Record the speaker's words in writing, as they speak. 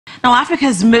Now,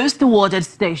 Africa's most awarded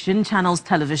station, Channels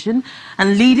Television,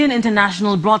 and leading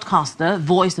international broadcaster,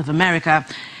 Voice of America,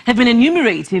 have been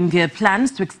enumerating their plans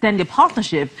to extend their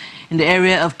partnership in the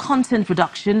area of content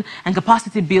production and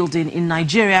capacity building in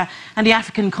Nigeria and the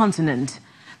African continent.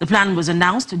 The plan was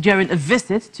announced during a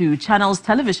visit to Channels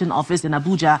Television office in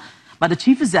Abuja by the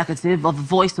chief executive of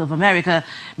Voice of America,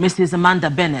 Mrs.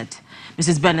 Amanda Bennett.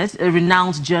 Mrs. Bennett, a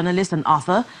renowned journalist and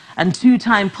author and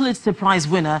two-time Pulitzer Prize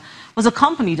winner, was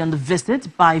accompanied on the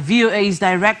visit by VOA's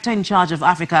director in charge of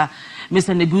Africa,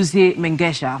 Mr. Neguzie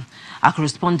Mengesha. Our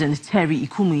correspondent Terry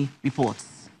Ikumi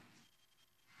reports.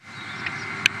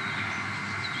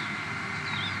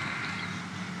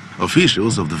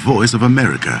 Officials of the Voice of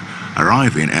America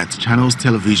arriving at Channels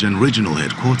Television regional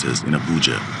headquarters in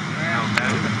Abuja.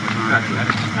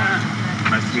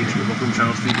 Nice to meet you. Welcome to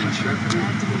Channels TV.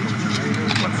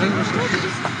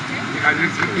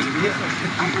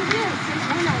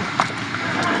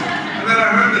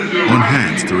 On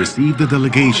hand to receive the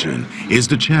delegation is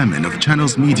the chairman of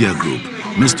Channels Media Group,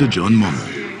 Mr. John Momo.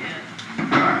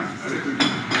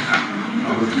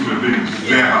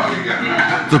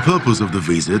 The purpose of the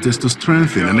visit is to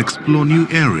strengthen and explore new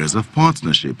areas of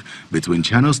partnership between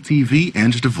Channels TV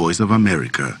and the Voice of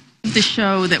America. The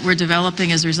show that we're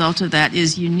developing as a result of that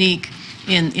is unique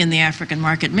in the African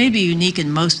market, maybe unique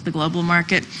in most of the global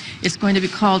market. It's going to be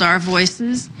called Our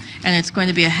Voices, and it's going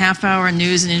to be a half-hour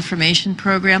news and information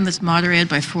program that's moderated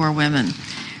by 4 women.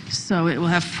 So it will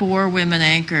have 4 women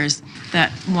anchors,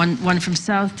 that one from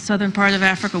southern part of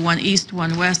Africa, 1 east,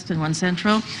 1 west, and 1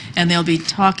 central, and they'll be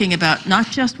talking about not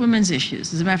just women's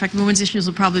issues. As a matter of fact, women's issues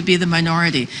will probably be the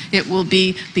minority. It will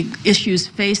be the issues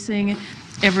facing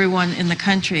everyone in the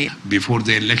country. Before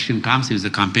the election comes, if the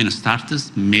campaign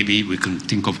starts, maybe we can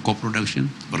think of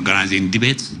co-production, organizing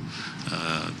debates,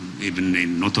 even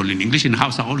not only in English, in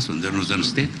Hausa also, in the northern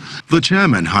state. The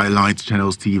chairman highlights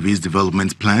Channels TV's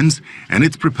development plans and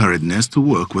its preparedness to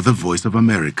work with the Voice of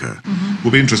America.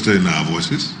 We'll be interested in Our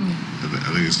Voices.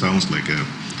 I think it sounds like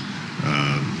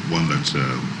one that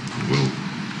will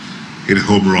hit a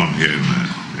home run here in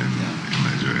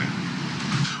Nigeria.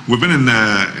 We've been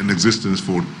in existence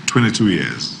for 22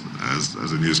 years as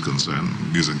a news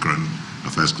and current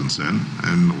affairs concern,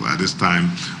 and at this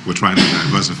time we're trying to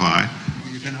diversify.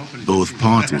 Both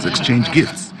parties exchange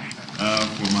gifts,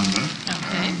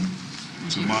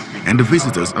 and the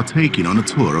visitors are taken on a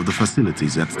tour of the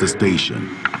facilities at the station.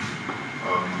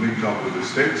 Linked up with the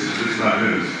States,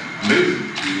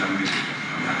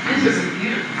 this is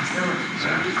beautiful.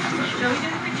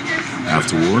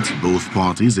 Afterwards, both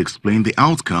parties explain the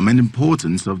outcome and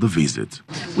importance of the visit.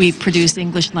 We produce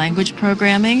English language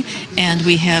programming, and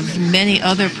we have many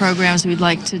other programs we'd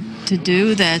like to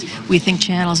do that we think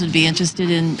Channels would be interested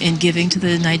in giving to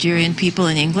the Nigerian people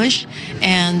in English.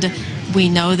 And we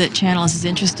know that Channels is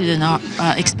interested in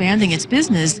expanding its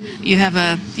business. You have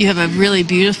a really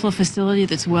beautiful facility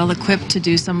that's well equipped to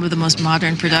do some of the most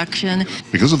modern production.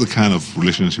 Because of the kind of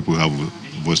relationship we have with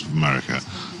Voice of America,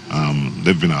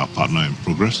 they've been our partner in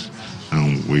progress,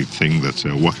 and we think that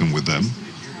working with them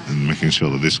and making sure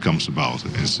that this comes about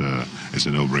is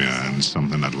a no-brainer and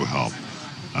something that will help.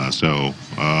 So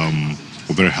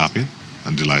we're very happy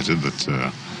and delighted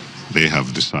that they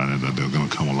have decided that they're going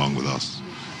to come along with us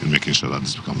in making sure that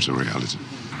this becomes a reality.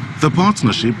 The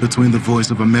partnership between the Voice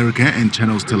of America and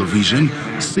Channels Television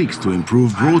seeks to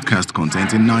improve broadcast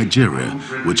content in Nigeria,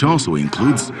 which also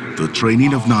includes the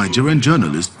training of Nigerian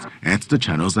journalists at the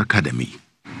Channels Academy.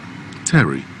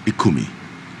 Terry Ikumi,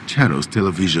 Channels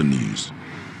Television News.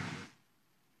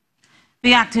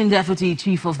 The acting deputy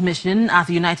chief of mission at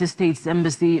the United States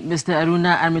Embassy, Mr.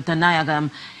 Aruna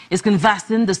Amritanayagam, is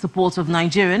canvassing the support of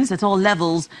Nigerians at all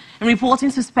levels in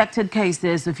reporting suspected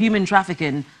cases of human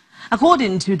trafficking.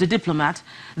 According to the diplomat,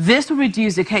 this will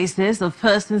reduce the cases of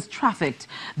persons trafficked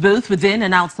both within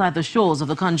and outside the shores of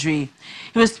the country.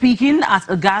 He was speaking at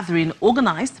a gathering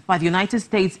organized by the United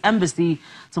States Embassy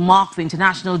to mark the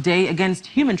International Day Against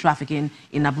Human Trafficking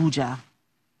in Abuja.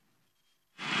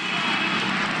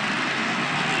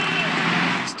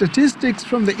 Statistics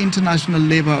from the International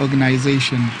Labour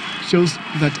Organization shows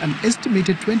that an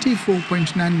estimated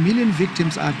 24.9 million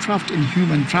victims are trapped in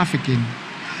human trafficking.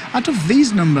 Out of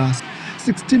these numbers,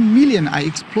 16 million are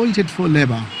exploited for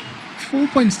labor,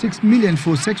 4.6 million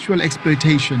for sexual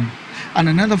exploitation, and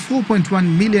another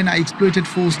 4.1 million are exploited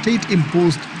for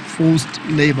state-imposed forced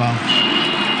labor.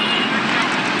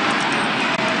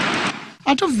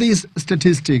 Out of these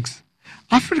statistics,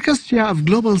 Africa's share of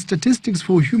global statistics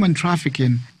for human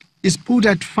trafficking is put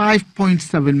at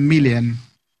 5.7 million.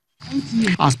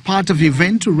 As part of the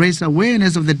event to raise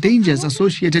awareness of the dangers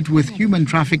associated with human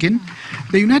trafficking,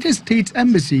 the United States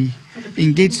Embassy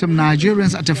engaged some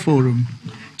Nigerians at a forum,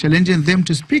 challenging them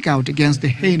to speak out against the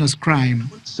heinous crime.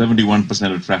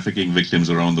 71% of trafficking victims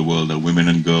around the world are women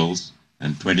and girls,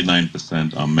 and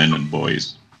 29% are men and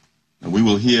boys. And we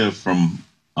will hear from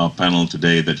our panel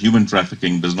today that human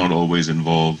trafficking does not always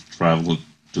involve travel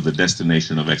to the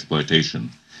destination of exploitation,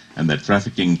 and that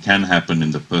trafficking can happen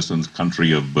in the person's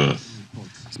country of birth.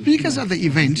 Speakers at the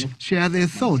event share their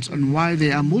thoughts on why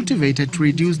they are motivated to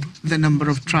reduce the number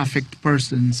of trafficked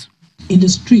persons. In the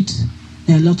street,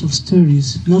 there are a lot of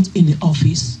stories, not in the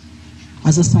office.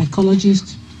 As a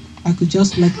psychologist, I could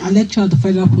just, I lecture at the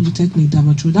Federal Polytechnic,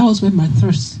 Damatru. That was when my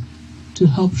thirst to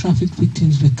help trafficked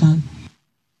victims began.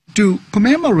 To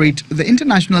commemorate the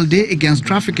International Day Against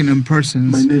Trafficking in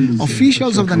Persons,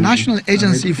 officials of the National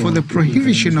Agency for the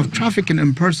Prohibition of Trafficking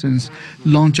in Persons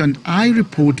launched an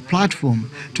iReport platform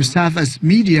to serve as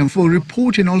medium for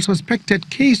reporting all suspected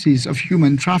cases of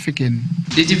human trafficking.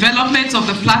 The development of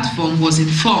the platform was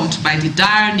informed by the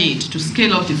dire need to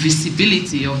scale up the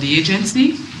visibility of the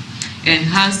agency,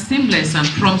 enhance seamless and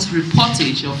prompt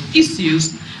reportage of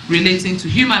issues relating to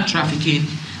human trafficking,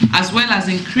 as well as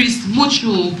increased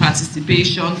mutual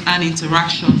participation and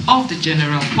interaction of the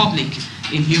general public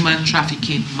in human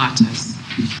trafficking matters.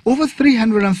 Over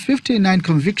 359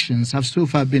 convictions have so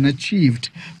far been achieved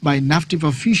by NAFTIP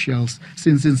officials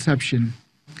since inception.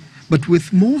 But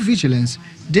with more vigilance,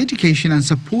 dedication and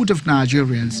support of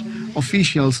Nigerians,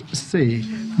 officials say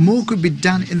more could be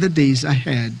done in the days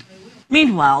ahead.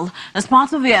 Meanwhile, as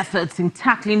part of the efforts in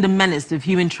tackling the menace of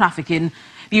human trafficking,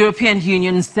 the European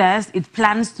Union says it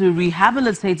plans to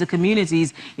rehabilitate the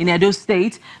communities in Edo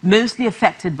State mostly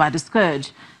affected by the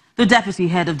scourge. The deputy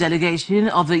head of delegation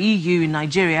of the EU in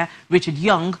Nigeria, Richard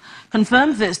Young,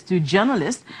 confirmed this to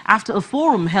journalists after a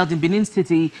forum held in Benin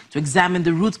City to examine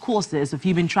the root causes of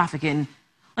human trafficking.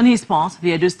 On his part,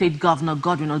 the Edo State Governor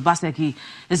Godwin Obaseki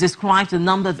has described the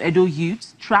number of Edo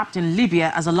youths trapped in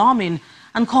Libya as alarming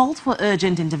and called for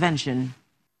urgent intervention.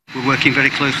 We're working very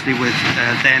closely with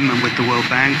them and with the World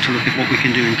Bank to look at what we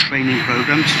can do in training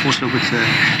programs, also with the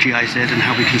GIZ, and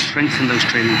how we can strengthen those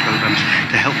training programs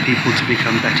to help people to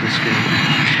become better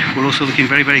skilled. We're also looking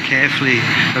very, very carefully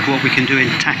at what we can do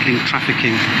in tackling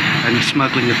trafficking and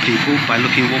smuggling of people by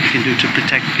looking at what we can do to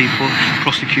protect people,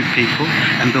 prosecute people,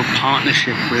 and build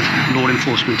partnership with law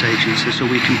enforcement agencies so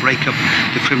we can break up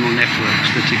the criminal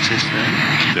networks that exist there.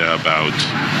 There are about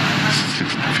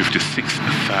 56,000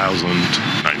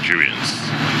 Nigerians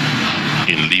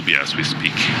in Libya as we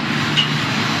speak,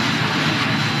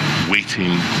 waiting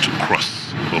to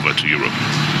cross over to Europe.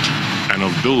 And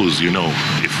of those,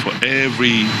 if for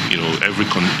every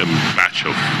batch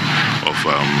of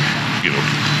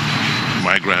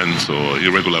migrants or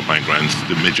irregular migrants,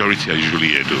 the majority are usually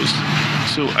Edos.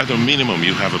 So at a minimum,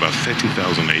 you have about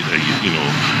 30,000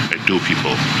 Edo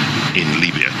people in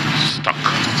Libya stuck.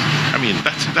 I mean,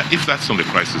 if that's not the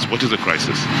crisis, what is the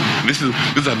crisis?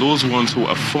 These are those ones who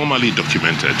are formally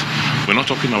documented. We're not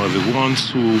talking about the ones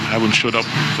who haven't showed up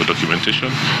for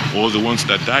documentation or the ones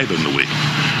that died on the way.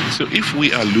 So if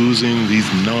we are losing these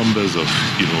numbers of,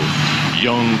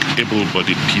 young,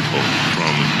 able-bodied people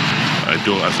from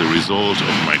Edo as a result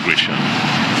of migration,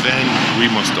 then we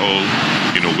must all,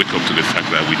 wake up to the fact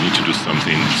that we need to do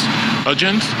something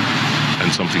urgent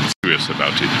and something serious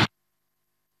about it.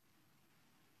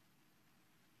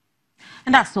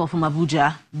 And that's all from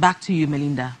Abuja. Back to you,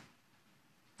 Melinda.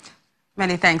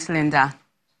 Many thanks, Linda.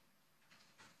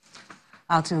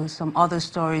 Out to some other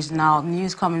stories now.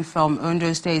 News coming from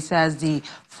Ondo State says the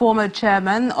former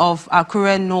chairman of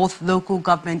Akure North local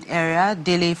government area,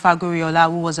 Dele Fagoriola,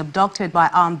 who was abducted by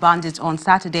armed bandits on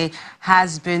Saturday,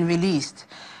 has been released.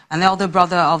 An elder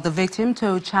brother of the victim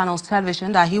told Channels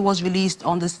Television that he was released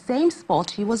on the same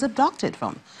spot he was abducted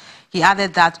from. He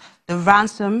added that the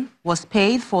ransom was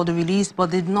paid for the release but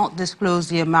did not disclose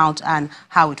the amount and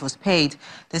how it was paid.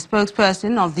 The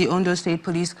spokesperson of the Ondo State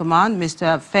Police Command,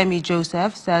 Mr. Femi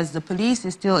Joseph, says the police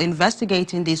is still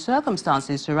investigating the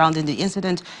circumstances surrounding the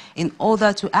incident in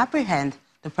order to apprehend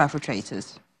the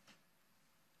perpetrators.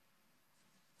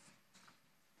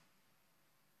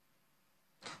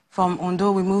 From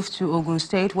Ondo, we move to Ogun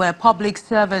State, where public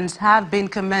servants have been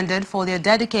commended for their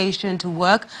dedication to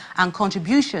work and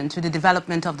contribution to the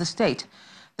development of the state.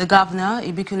 The governor,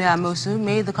 Ibikunle Amosu,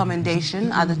 made the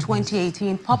commendation at the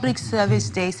 2018 Public Service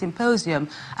Day Symposium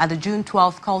at the June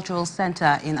 12th Cultural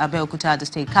Center in Abeokuta, the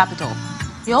state capital.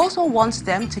 He also wants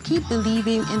them to keep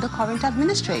believing in the current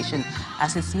administration,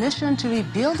 as its mission to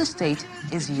rebuild the state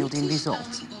is yielding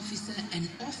results. And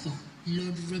author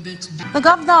The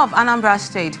governor of Anambra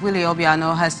State, Willie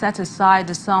Obiano, has set aside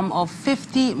the sum of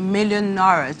 50 million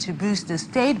naira to boost the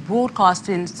State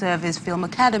Broadcasting Service Film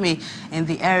Academy in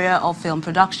the area of film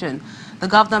production. The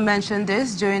governor mentioned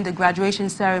this during the graduation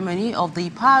ceremony of the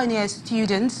pioneer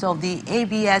students of the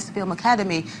ABS Film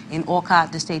Academy in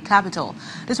Awka, the state capital.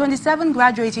 The 27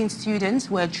 graduating students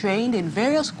were trained in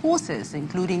various courses,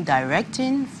 including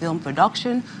directing, film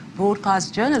production,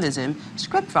 broadcast journalism,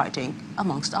 scriptwriting,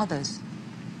 amongst others.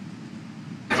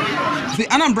 The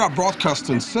Anambra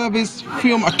Broadcasting Service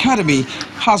Film Academy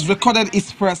has recorded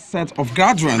its first set of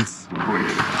graduates.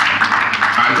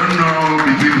 I don't know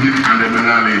between him and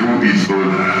Eminale who is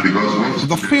older, because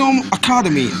the Film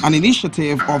Academy, an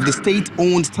initiative of the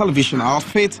state-owned television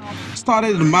outfit,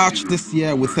 started in March this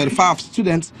year with 35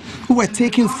 students who were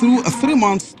taken through a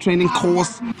 3-month training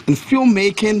course in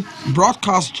filmmaking,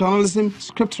 broadcast journalism,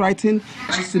 scriptwriting,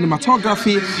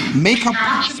 cinematography, makeup,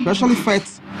 special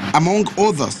effects, among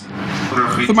others.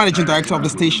 The managing director of the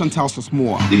station tells us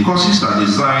more. The courses are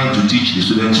designed to teach the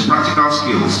students practical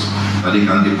skills that they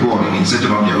can deploy in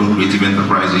setting up their own creative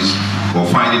enterprises or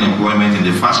finding employment in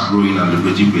the fast-growing and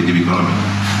lucrative creative economy.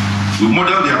 We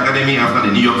modeled the academy after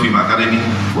the New York Film Academy,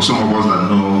 for some of us that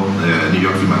know the New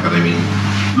York Film Academy.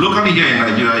 Locally here in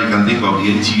Nigeria, you can think of the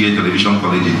NTA Television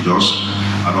College in Jos,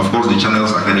 and of course the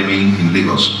Channels Academy in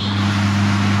Lagos.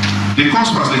 The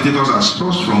course facilitators are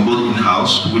sourced from both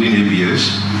in-house, within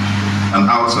ABS, and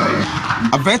outside.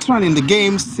 A veteran in the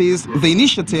game sees the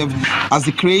initiative as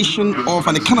the creation of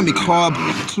an economic hub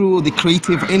through the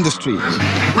creative industry.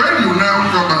 When you now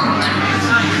come out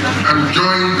and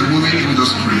join the movie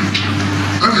industry,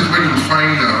 that is when you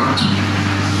find out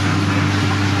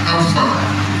how far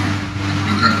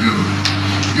you can go.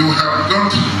 You have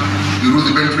got the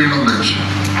rudimentary knowledge.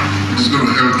 It is going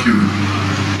to help you.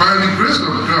 By the grace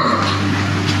of God,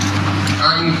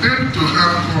 I intend to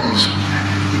have cause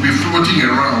to be floating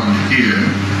around here,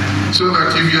 so that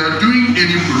if you are doing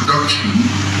any production,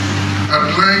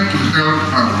 I'd like to help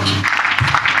out.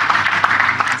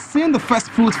 Seeing the first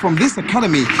fruits from this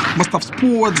academy must have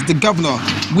spurred the governor,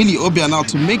 Willie Obiano,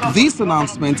 to make this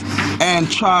announcement and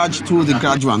charge to the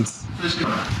graduates. So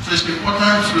it's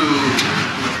important to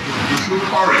show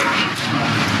courage.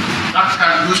 That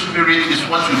kind of spirit is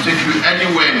what will take you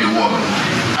anywhere in the world.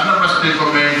 Another state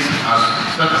government has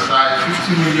set aside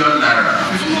 50 million naira.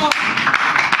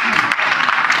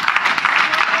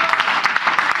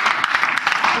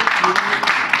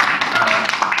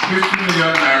 50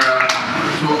 million naira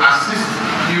to assist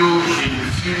you in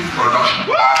film production.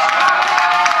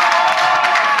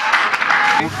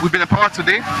 We've been empowered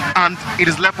today, and it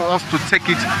is left for us to take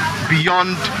it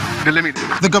beyond the limit.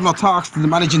 The governor tasked the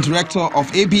managing director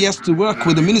of ABS to work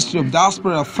with the Ministry of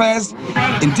Diaspora Affairs,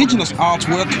 Indigenous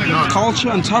Artwork, Culture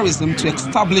and Tourism to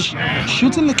establish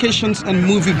shooting locations and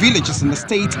movie villages in the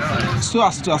state so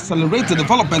as to accelerate the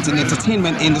development in the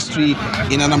entertainment industry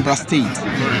in Anambra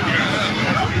State.